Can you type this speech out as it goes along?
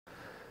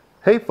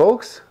Hey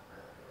folks,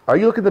 are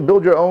you looking to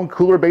build your own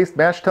cooler-based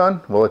mash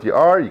tun? Well, if you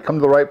are, you come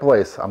to the right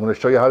place. I'm going to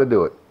show you how to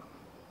do it.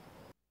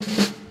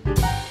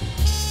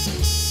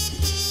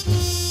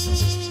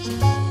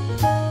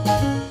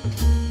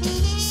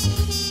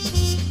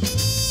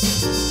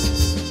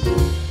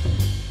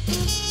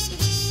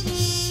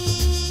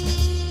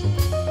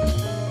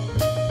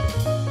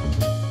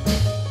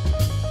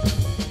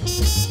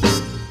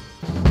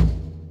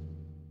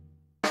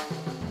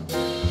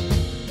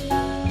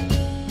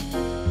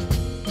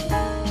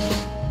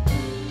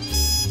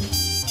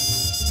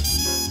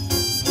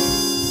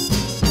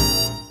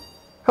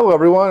 Hello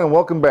everyone and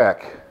welcome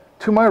back.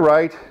 To my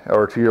right,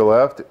 or to your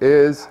left,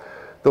 is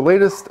the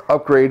latest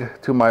upgrade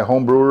to my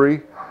home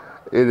brewery.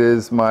 It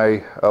is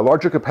my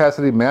larger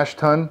capacity mash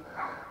tun.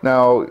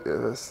 Now,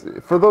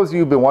 for those of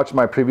you who've been watching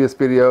my previous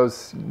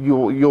videos,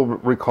 you'll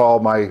recall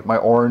my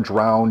orange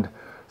round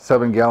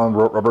 7-gallon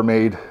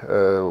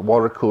Rubbermaid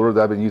water cooler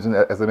that I've been using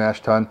as a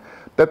mash tun.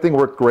 That thing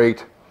worked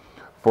great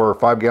for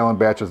 5-gallon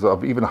batches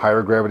of even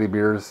higher gravity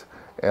beers.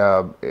 You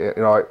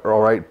know, all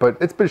right, but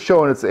it's been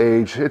showing its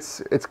age. It's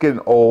getting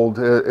old.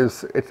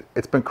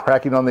 It's been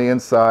cracking on the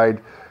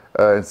inside,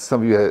 and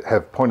some of you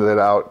have pointed that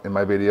out in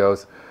my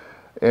videos.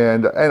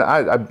 And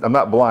I'm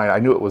not blind. I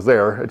knew it was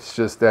there. It's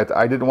just that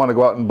I didn't want to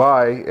go out and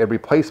buy a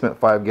replacement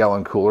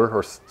 5-gallon cooler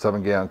or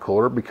 7-gallon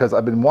cooler, because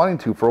I've been wanting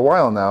to for a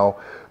while now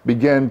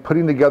begin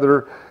putting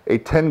together a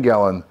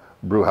 10-gallon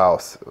brew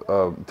house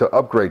to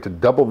upgrade, to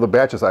double the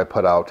batches I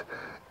put out.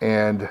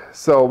 And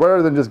so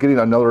rather than just getting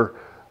another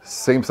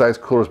same size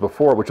cooler as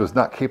before, which was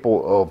not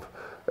capable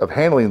of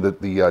handling the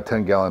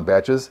 10-gallon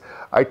batches,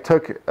 I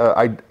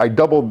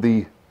doubled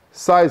the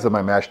size of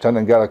my mash tun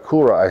and got a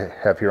cooler I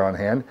have here on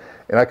hand,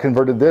 and I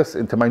converted this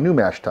into my new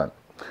mash tun.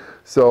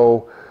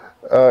 So,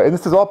 and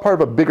this is all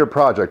part of a bigger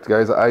project,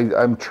 guys.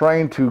 I'm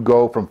trying to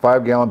go from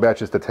 5-gallon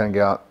batches to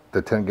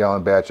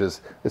 10-gallon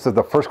batches. This is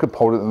the first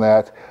component in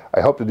that.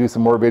 I hope to do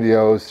some more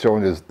videos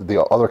showing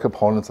the other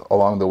components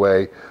along the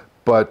way.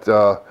 But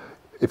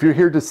if you're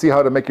here to see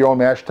how to make your own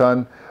mash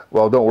tun,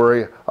 well, don't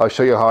worry. I'll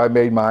show you how I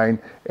made mine,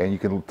 and you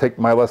can take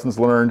my lessons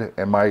learned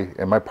and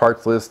my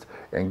parts list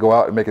and go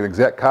out and make an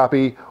exact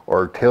copy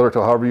or tailor it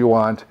to however you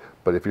want.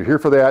 But if you're here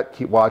for that,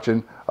 keep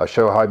watching. I'll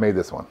show you how I made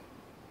this one.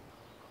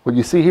 What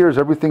you see here is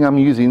everything I'm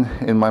using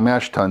in my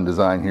mash tun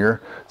design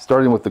here,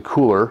 starting with the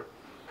cooler.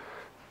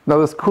 Now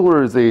this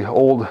cooler is a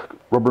old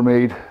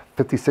Rubbermaid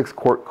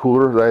 56-quart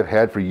cooler that I've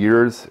had for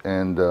years,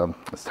 and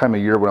this time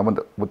of year when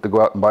I went to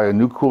go out and buy a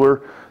new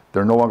cooler,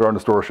 they're no longer on the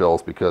store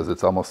shelves because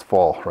it's almost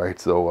fall, right?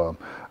 So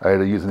I had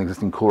to use an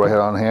existing cooler I had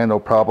on hand, no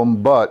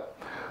problem. But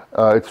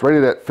it's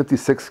rated at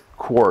 56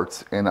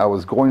 quarts, and I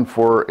was going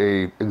for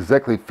a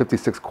exactly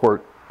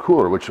 56-quart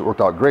cooler, which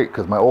worked out great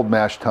because my old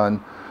mash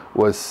tun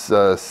was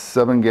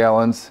 7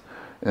 gallons,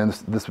 and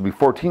this would be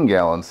 14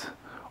 gallons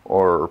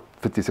or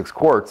 56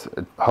 quarts.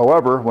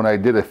 However, when I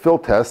did a fill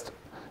test,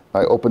 I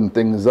opened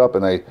things up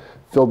and I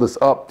filled this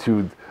up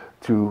to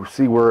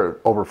see where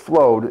it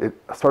overflowed. It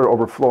started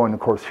overflowing, of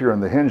course, here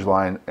in the hinge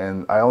line,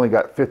 and I only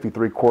got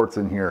 53 quarts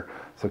in here.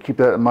 So keep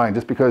that in mind.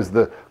 Just because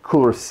the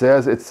cooler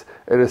says it's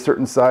at a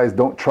certain size,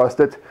 don't trust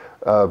it.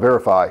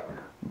 Verify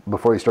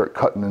before you start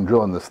cutting and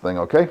drilling this thing,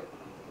 okay?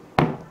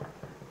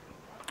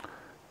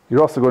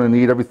 You're also going to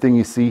need everything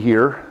you see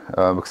here,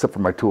 except for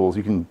my tools.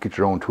 You can get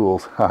your own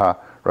tools, haha,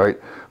 right?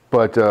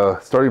 But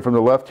starting from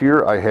the left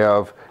here, I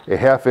have a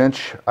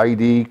 1/2-inch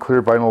ID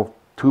clear vinyl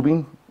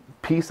tubing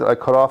piece that I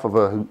cut off of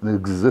an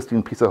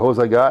existing piece of hose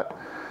I got,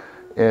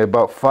 and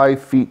about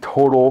 5 feet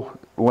total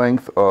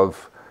length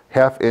of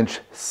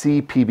 1/2-inch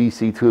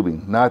CPVC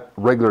tubing, not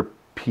regular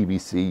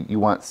PVC. You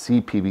want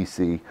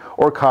CPVC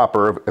or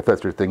copper if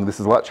that's your thing. This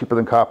is a lot cheaper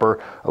than copper,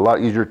 a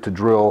lot easier to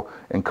drill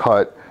and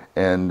cut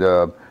and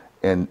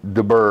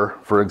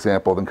deburr, for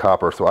example, than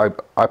copper. So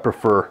I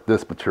prefer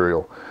this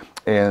material.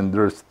 And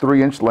there's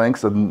 3-inch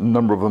lengths, a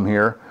number of them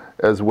here,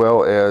 as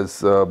well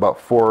as about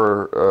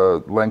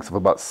 4 lengths of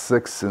about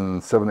 6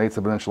 7/8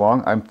 of an inch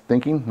long. I'm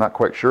thinking, not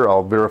quite sure.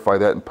 I'll verify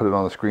that and put it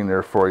on the screen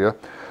there for you.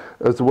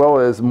 As well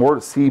as more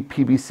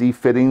CPVC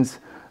fittings,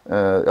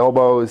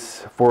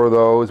 elbows, 4 of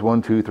those,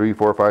 1, 2, 3,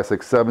 4, 5,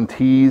 6, 7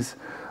 T's.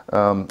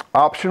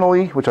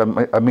 Optionally, which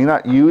I may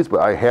not use,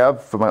 but I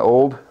have for my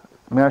old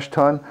mash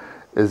tun,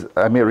 is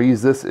I may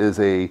reuse this as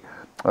a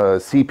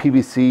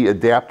CPVC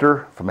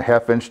adapter from a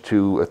 1/2-inch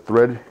to a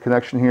thread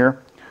connection here,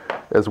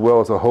 as well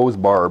as a hose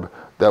barb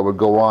that would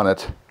go on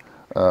it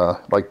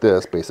like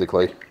this,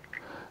 basically,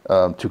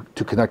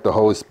 to connect the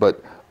hose.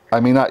 But I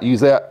may not use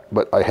that,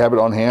 but I have it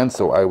on hand,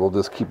 so I will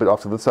just keep it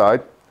off to the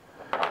side.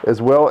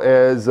 As well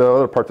as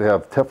other parts, I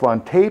have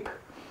Teflon tape,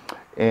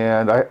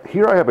 and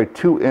here I have a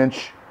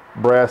 2-inch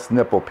brass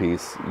nipple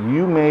piece.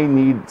 You may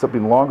need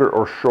something longer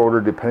or shorter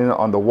depending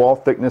on the wall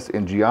thickness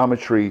and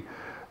geometry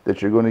that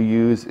you're going to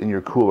use in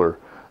your cooler.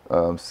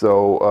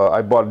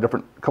 I bought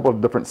a couple of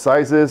different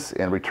sizes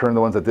and returned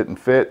the ones that didn't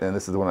fit, and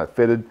this is the one that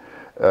fitted.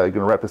 You're going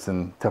to wrap this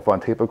in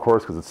Teflon tape, of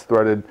course, because it's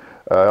threaded.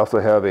 I also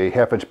have a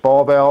 1/2-inch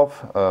ball valve.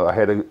 I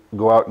had to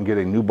go out and get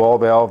a new ball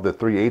valve, the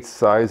 3/8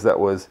 size that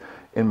was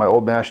in my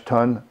old mash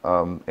tun,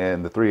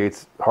 and the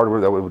 3/8 hardware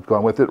that would have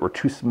gone with it were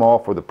too small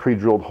for the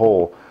pre-drilled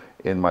hole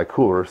in my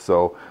cooler.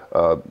 So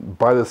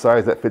buy the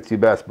size that fits you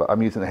best, but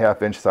I'm using a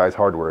 1/2 inch size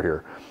hardware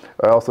here.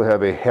 I also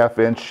have a 1/2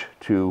 inch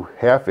to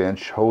 1/2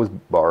 inch hose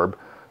barb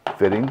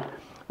fitting,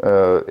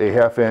 a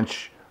 1/2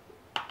 inch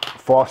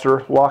Foster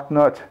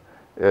Locknut,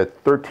 a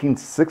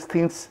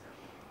 13/16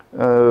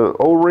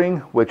 O-ring,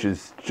 which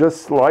is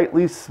just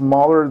slightly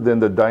smaller than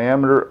the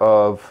diameter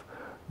of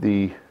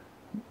the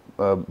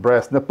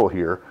brass nipple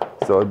here,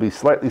 so it'd be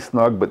slightly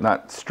snug but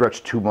not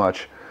stretched too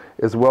much,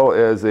 as well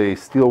as a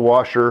steel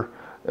washer.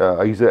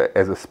 I use it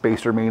as a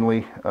spacer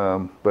mainly,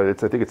 but I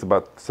think it's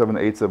about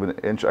 7/8 of an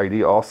inch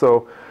ID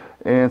also.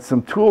 And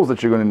some tools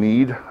that you're going to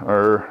need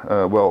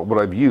are, well,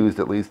 what I've used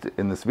at least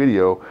in this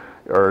video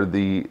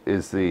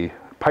is the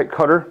pipe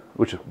cutter,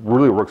 which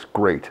really works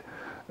great.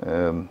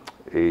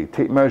 A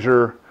tape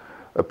measure,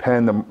 a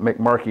pen to make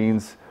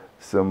markings,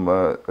 some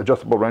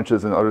adjustable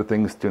wrenches and other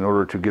things in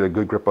order to get a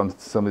good grip on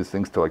some of these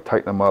things to like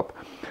tighten them up.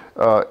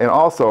 And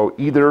also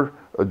either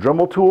a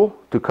Dremel tool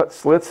to cut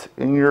slits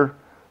in your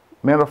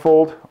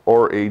manifold,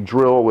 or a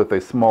drill with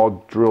a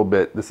small drill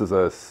bit. This is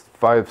a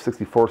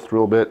 5/64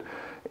 drill bit,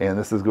 and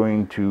this is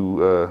going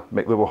to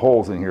make little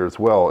holes in here as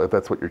well, if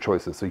that's what your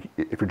choice is. So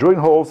if you're drilling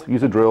holes,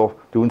 use a drill.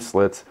 Doing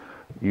slits,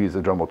 use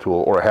a Dremel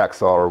tool or a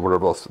hacksaw or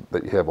whatever else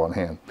that you have on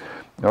hand.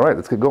 All right,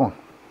 let's get going.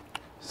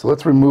 So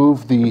let's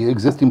remove the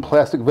existing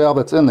plastic valve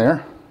that's in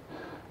there.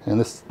 And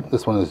this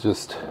one is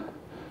just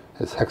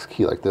this hex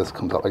key like this,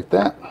 comes out like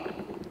that.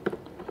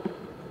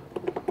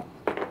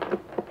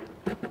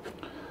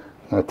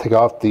 I'm going to take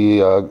off the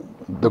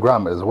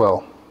grommet as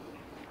well.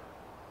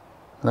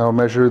 Now I'll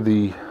measure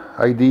the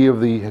ID of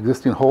the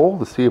existing hole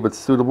to see if it's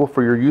suitable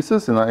for your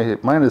uses.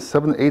 And mine is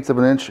 7/8 of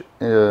an inch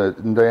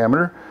in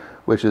diameter,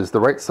 which is the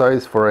right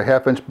size for a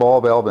 1/2 inch ball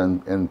valve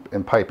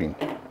and piping.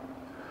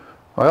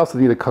 I also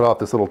need to cut off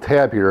this little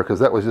tab here because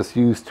that was just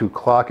used to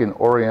clock and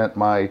orient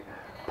my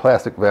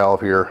plastic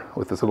valve here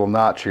with this little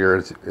notch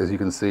here, as you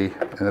can see,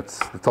 and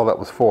that's all that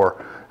was for.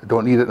 I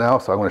don't need it now,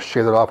 so I'm going to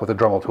shave it off with a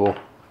Dremel tool.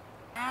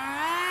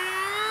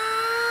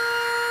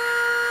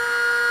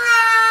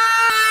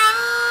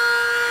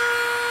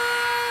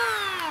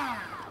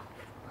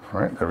 All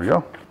right, there we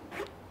go.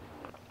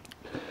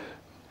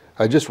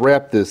 I just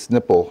wrapped this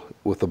nipple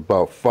with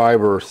about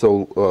 5 or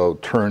so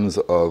turns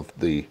of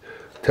the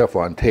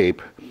Teflon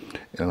tape.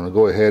 And I'm going to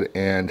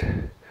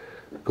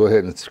go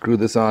ahead and screw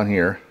this on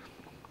here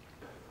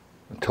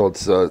until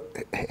it's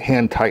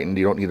hand tightened.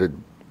 You don't need to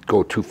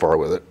go too far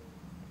with it,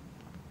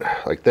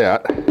 like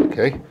that.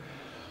 Okay.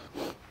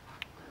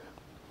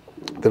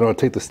 Then I'm going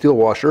to take the steel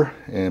washer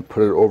and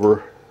put it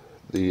over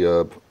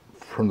the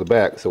from the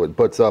back so it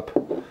butts up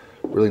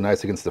really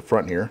nice against the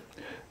front here.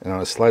 And I'm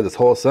going to slide this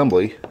whole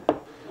assembly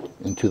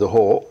into the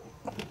hole,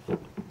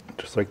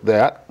 just like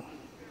that.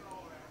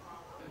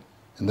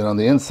 And then on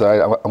the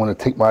inside, I'm going to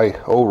take my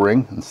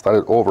O-ring and slide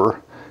it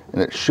over,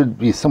 and it should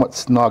be somewhat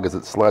snug as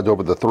it slides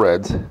over the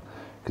threads,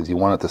 because you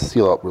want it to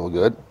seal up real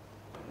good.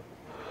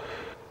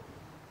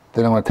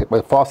 Then I'm going to take my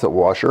faucet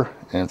washer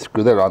and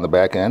screw that on the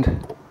back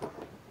end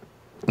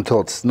until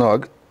it's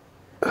snug.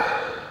 I'm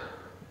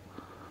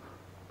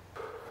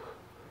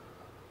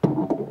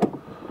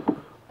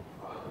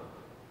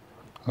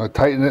going to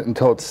tighten it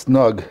until it's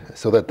snug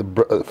so that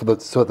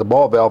the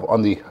ball valve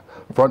on the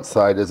front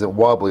side isn't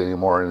wobbly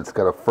anymore and it's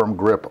got a firm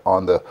grip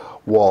on the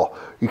wall.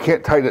 You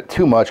can't tighten it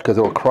too much because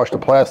it will crush the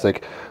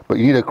plastic, but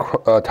you need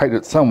to tighten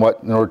it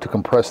somewhat in order to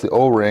compress the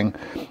O-ring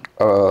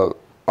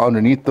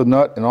underneath the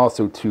nut, and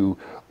also to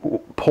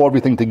pull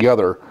everything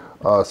together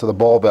so the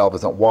ball valve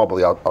isn't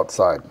wobbly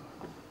outside.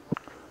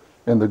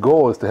 And the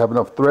goal is to have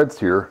enough threads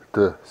here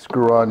to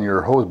screw on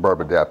your hose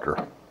barb adapter.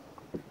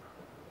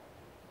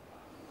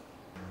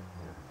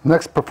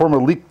 Next, perform a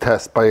leak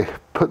test by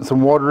putting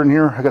some water in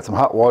here. I got some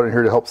hot water in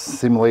here to help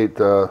simulate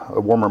a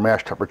warmer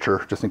mash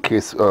temperature, just in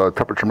case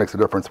temperature makes a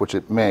difference, which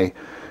it may.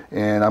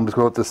 And I'm just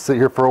going to let this sit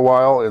here for a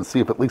while and see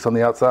if it leaks on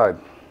the outside.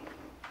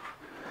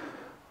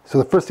 So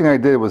the first thing I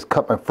did was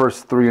cut my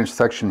first 3-inch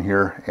section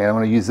here, and I'm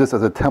going to use this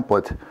as a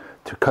template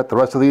to cut the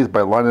rest of these by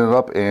lining it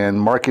up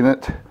and marking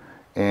it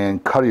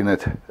and cutting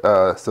it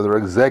so they're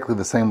exactly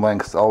the same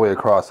lengths all the way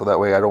across, so that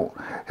way I don't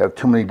have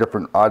too many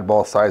different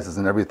oddball sizes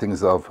and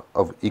everything's of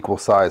equal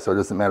size, so it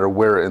doesn't matter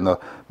where in the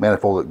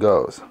manifold it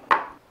goes.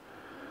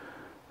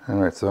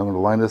 Alright, so I'm going to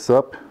line this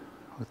up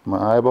with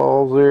my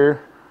eyeballs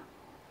there.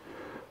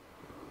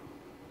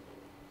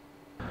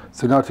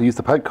 So now to use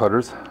the pipe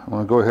cutters, I'm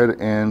going to go ahead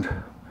and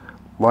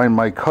line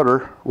my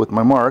cutter with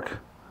my mark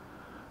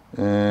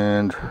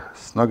and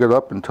snug it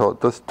up until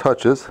it just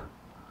touches,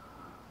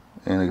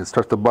 and it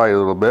starts to bite a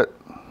little bit.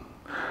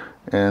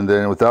 And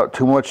then without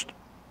too much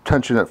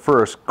tension at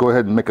first, go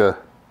ahead and make a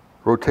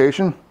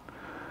rotation.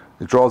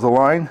 It draws a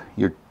line.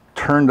 You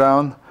turn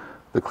down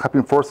the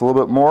clamping force a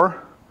little bit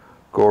more,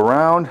 go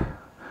around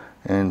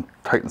and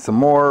tighten some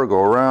more,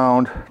 go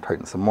around,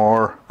 tighten some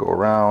more, go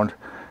around,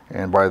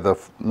 and by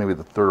maybe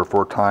the 3rd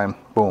or 4th time,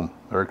 boom,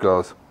 there it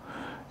goes.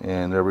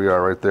 And there we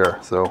are right there.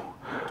 So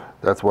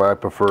that's why I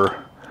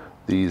prefer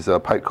these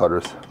pipe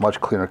cutters. Much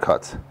cleaner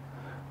cuts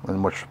and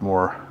much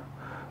more,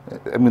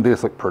 I mean, they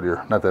just look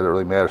prettier. Not that it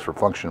really matters for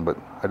function, but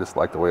I just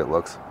like the way it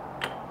looks.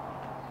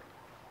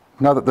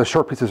 Now that the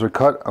short pieces are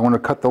cut, I want to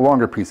cut the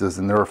longer pieces,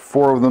 and there are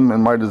 4 of them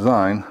in my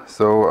design,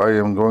 so I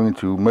am going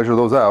to measure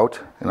those out,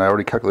 and I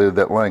already calculated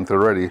that length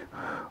already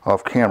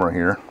off camera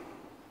here.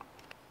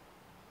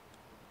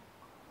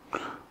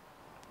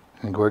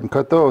 And go ahead and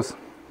cut those.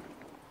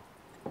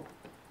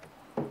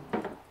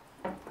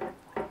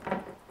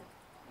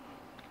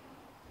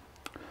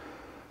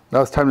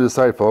 Now it's time to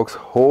decide, folks,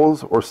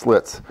 holes or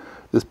slits.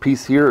 This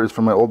piece here is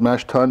from my old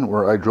mash tun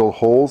where I drilled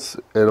holes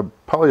at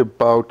probably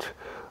about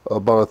a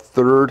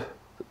 1/3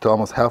 to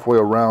almost halfway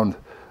around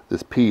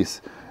this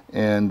piece,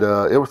 and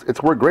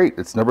it's worked great.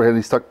 It's never had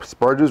any stuck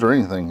sparges or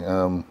anything,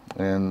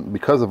 and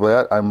because of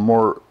that, I'm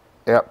more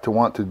apt to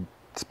want to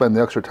spend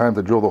the extra time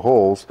to drill the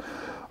holes.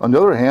 On the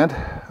other hand,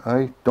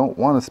 I don't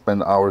want to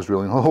spend hours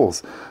drilling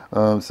holes,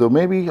 so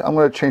maybe I'm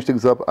going to change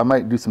things up. I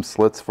might do some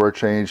slits for a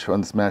change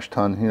on this mash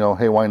tun. You know,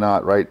 hey, why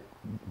not, right?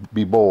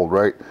 Be bold,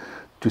 right?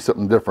 Do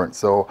something different.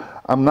 So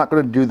I'm not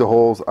going to do the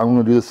holes. I'm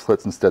going to do the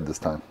slits instead this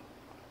time.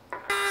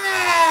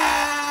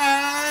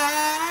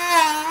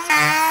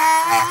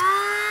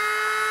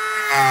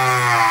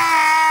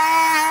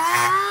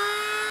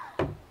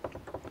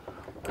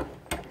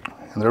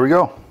 And there we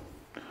go.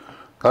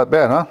 Not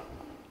bad, huh?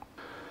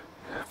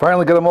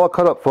 Finally got them all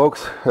cut up,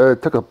 folks.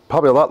 It took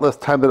probably a lot less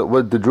time than it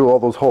would to drill all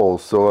those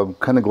holes, so I'm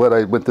kind of glad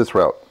I went this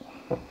route.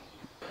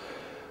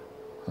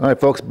 Alright,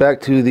 folks,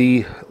 back to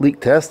the leak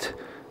test.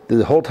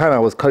 The whole time I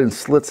was cutting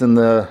slits in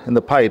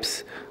the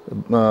pipes,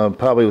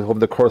 probably over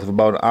the course of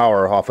about an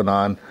hour off and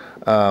on.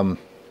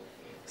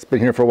 It's been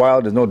here for a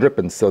while, there's no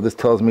dripping, so this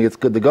tells me it's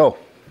good to go.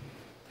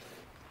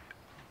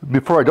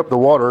 Before I dump the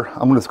water,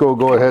 I'm going to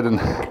go ahead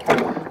and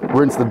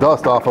rinse the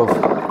dust off of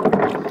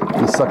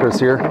these suckers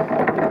here.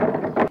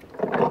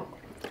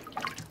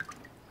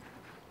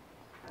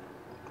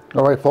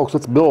 Alright, folks,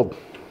 let's build.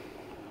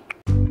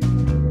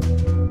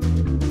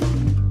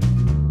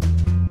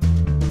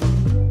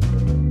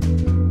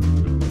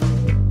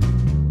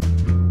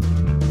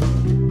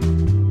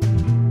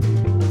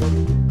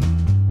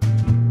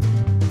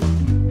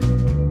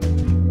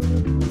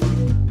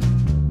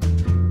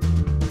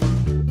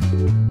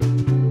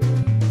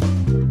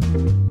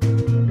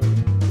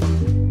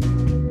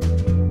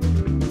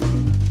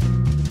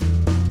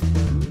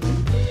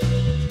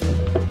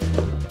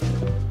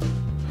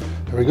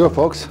 There we go,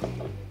 folks.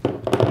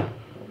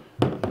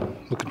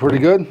 Looking pretty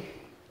good.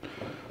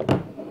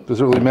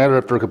 Doesn't really matter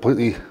if they're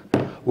completely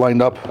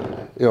lined up,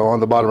 you know,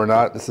 on the bottom or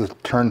not. This is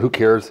turned, who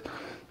cares?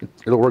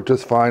 It'll work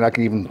just fine. I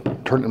can even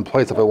turn it in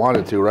place if I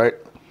wanted to, right?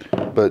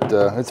 But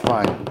it's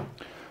fine.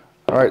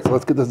 All right, so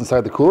let's get this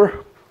inside the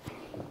cooler.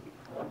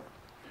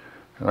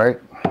 All right,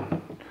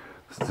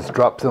 this just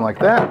drops in like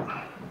that.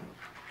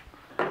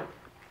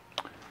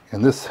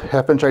 And this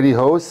 1/2" ID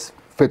hose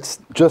fits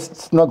just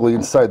snugly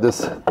inside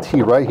this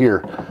T right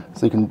here.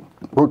 So you can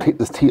rotate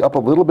this T up a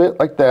little bit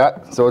like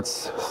that, so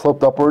it's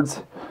sloped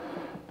upwards.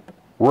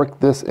 Work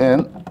this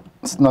in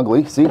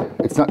snugly. See,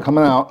 it's not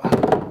coming out.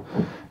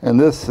 And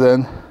this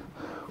then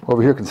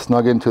over here can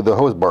snug into the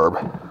hose barb.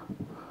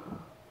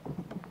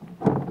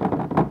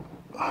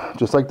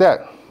 Just like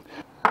that.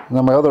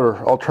 Now my other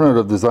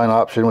alternative design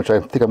option, which I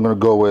think I'm going to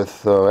go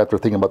with after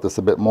thinking about this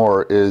a bit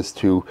more, is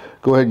to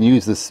go ahead and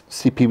use this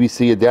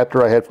CPVC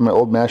adapter I had from my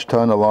old mash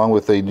tun along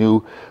with a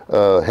new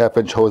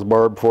 1/2" hose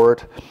barb for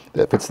it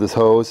that fits this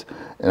hose.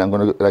 And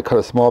I cut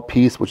a small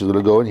piece which is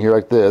going to go in here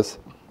like this.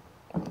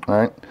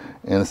 Alright,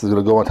 and this is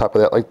going to go on top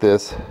of that like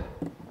this.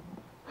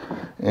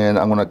 And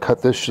I'm going to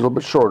cut this a little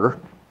bit shorter.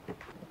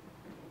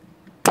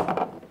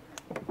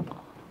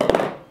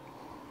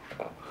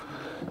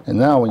 And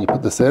now when you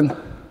put this in,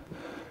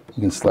 you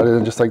can slide it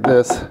in just like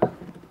this.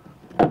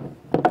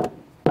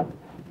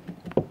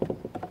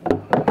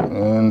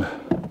 And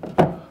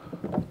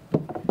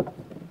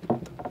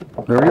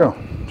there we go.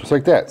 Just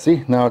like that.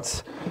 See? Now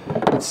it's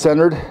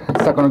centered.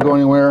 It's not going to go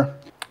anywhere.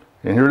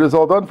 And here it is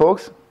all done,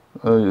 folks.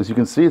 As you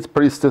can see, it's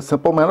pretty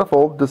simple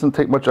manifold. Doesn't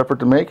take much effort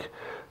to make.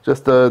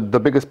 Just the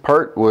biggest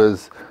part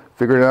was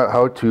figuring out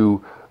how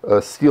to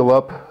seal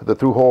up the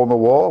through hole in the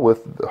wall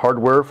with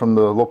hardware from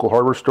the local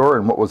hardware store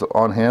and what was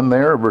on hand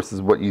there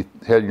versus what you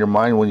had in your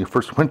mind when you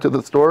first went to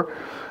the store.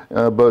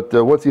 But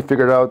once you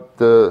figured out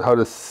how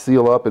to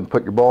seal up and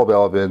put your ball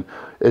valve in,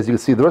 as you can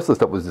see, the rest of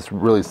the stuff was just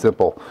really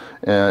simple.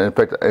 And in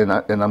fact,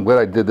 and I'm glad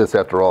I did this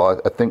after all.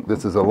 I think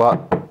this is a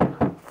lot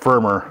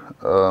firmer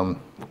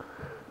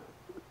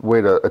way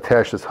to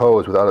attach this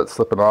hose without it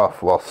slipping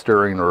off while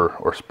stirring or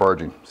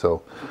sparging.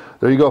 So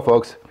there you go,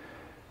 folks.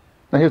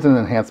 Now here's an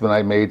enhancement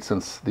I made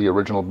since the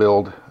original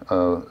build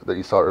that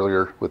you saw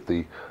earlier with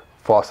the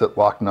faucet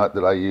lock nut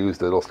that I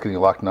used, the little skinny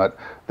lock nut.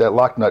 That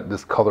lock nut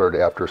discolored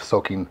after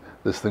soaking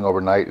this thing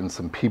overnight in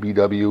some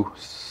PBW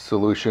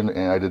solution,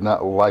 and I did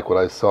not like what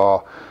I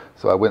saw.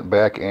 So I went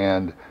back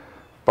and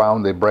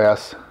found a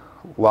brass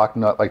lock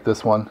nut like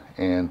this one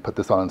and put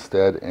this on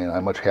instead, and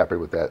I'm much happier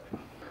with that.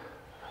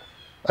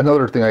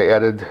 Another thing I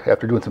added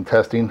after doing some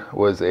testing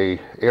was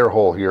a air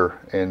hole here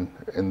in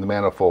the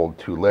manifold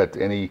to let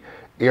any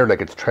air that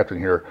gets trapped in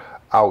here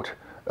out,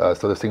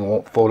 so this thing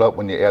won't float up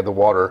when you add the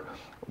water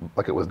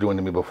like it was doing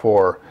to me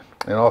before.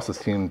 And it also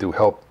seemed to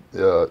help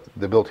the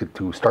ability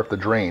to start the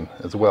drain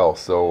as well.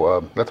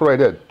 So that's what I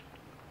did.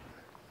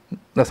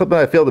 Now, something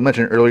I failed to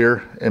mention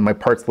earlier in my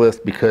parts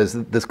list, because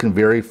this can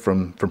vary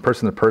from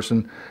person to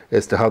person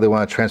as to how they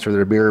want to transfer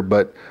their beer,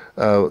 but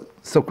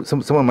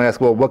someone might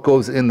ask, well, what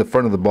goes in the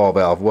front of the ball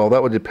valve? Well,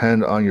 that would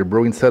depend on your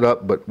brewing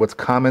setup, but what's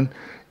common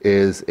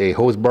is a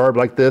hose barb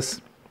like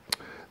this.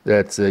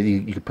 That's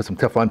you can put some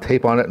Teflon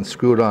tape on it and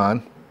screw it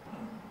on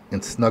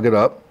and snug it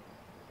up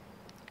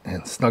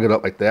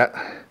like that.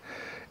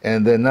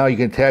 And then now you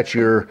can attach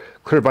your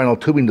clear vinyl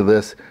tubing to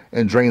this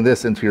and drain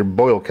this into your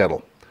boil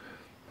kettle.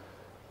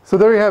 So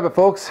there you have it,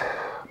 folks.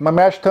 My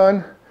mash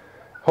tun.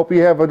 Hope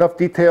you have enough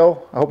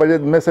detail. I hope I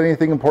didn't miss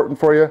anything important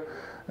for you.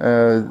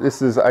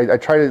 I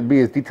try to be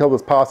as detailed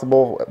as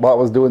possible while I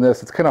was doing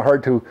this. It's kind of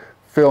hard to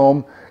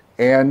film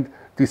and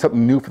do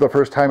something new for the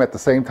first time at the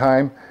same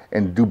time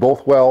and do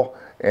both well.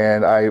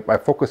 And my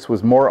focus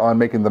was more on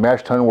making the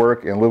mash tun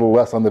work and a little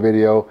less on the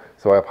video.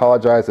 So I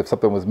apologize if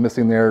something was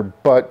missing there.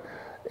 But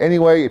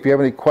anyway, if you have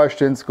any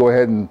questions, go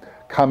ahead and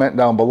comment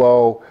down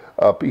below.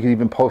 You can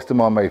even post them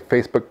on my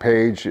Facebook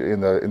page in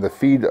the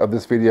feed of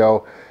this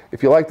video.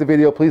 If you like the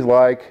video, please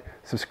like,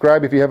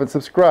 subscribe if you haven't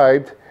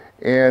subscribed.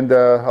 And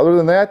other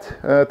than that,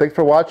 thanks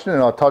for watching,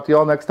 and I'll talk to you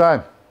all next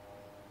time.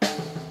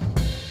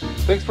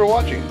 Thanks for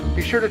watching.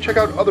 Be sure to check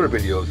out other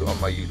videos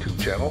on my YouTube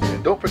channel,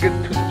 and don't forget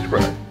to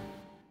subscribe.